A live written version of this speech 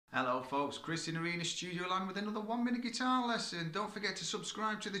Hello folks, Chris in Arena Studio Land with another 1 minute guitar lesson. Don't forget to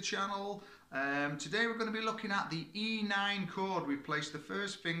subscribe to the channel. Today we're going to be looking at the E9 chord. We place the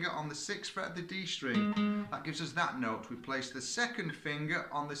first finger on the 6th fret of the D string. That gives us that note. We place the second finger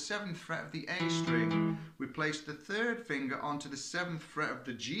on the 7th fret of the A string. We place the third finger onto the 7th fret of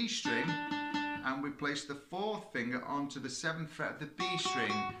the G string. And we place the fourth finger onto the 7th fret of the B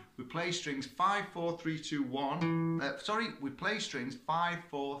string. We play strings 5, 4, 3, 2, 1. We play strings 5,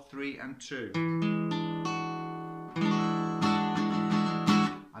 4, 3 and 2.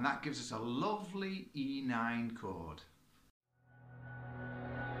 And that gives us a lovely E9 chord.